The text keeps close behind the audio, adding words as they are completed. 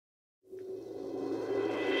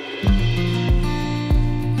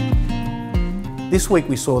This week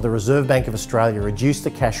we saw the Reserve Bank of Australia reduce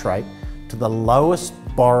the cash rate to the lowest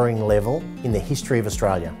borrowing level in the history of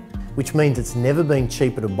Australia, which means it's never been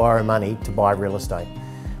cheaper to borrow money to buy real estate.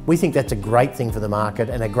 We think that's a great thing for the market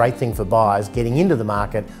and a great thing for buyers getting into the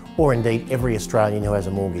market, or indeed every Australian who has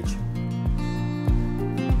a mortgage.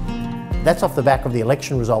 That's off the back of the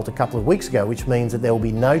election result a couple of weeks ago, which means that there will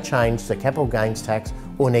be no change to capital gains tax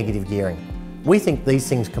or negative gearing. We think these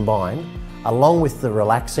things combined, along with the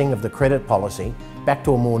relaxing of the credit policy back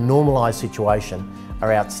to a more normalised situation,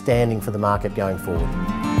 are outstanding for the market going forward.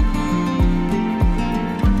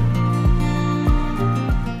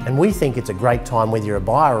 And we think it's a great time, whether you're a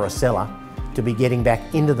buyer or a seller, to be getting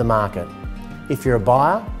back into the market. If you're a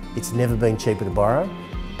buyer, it's never been cheaper to borrow,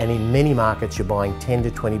 and in many markets you're buying 10 to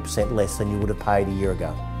 20% less than you would have paid a year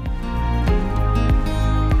ago.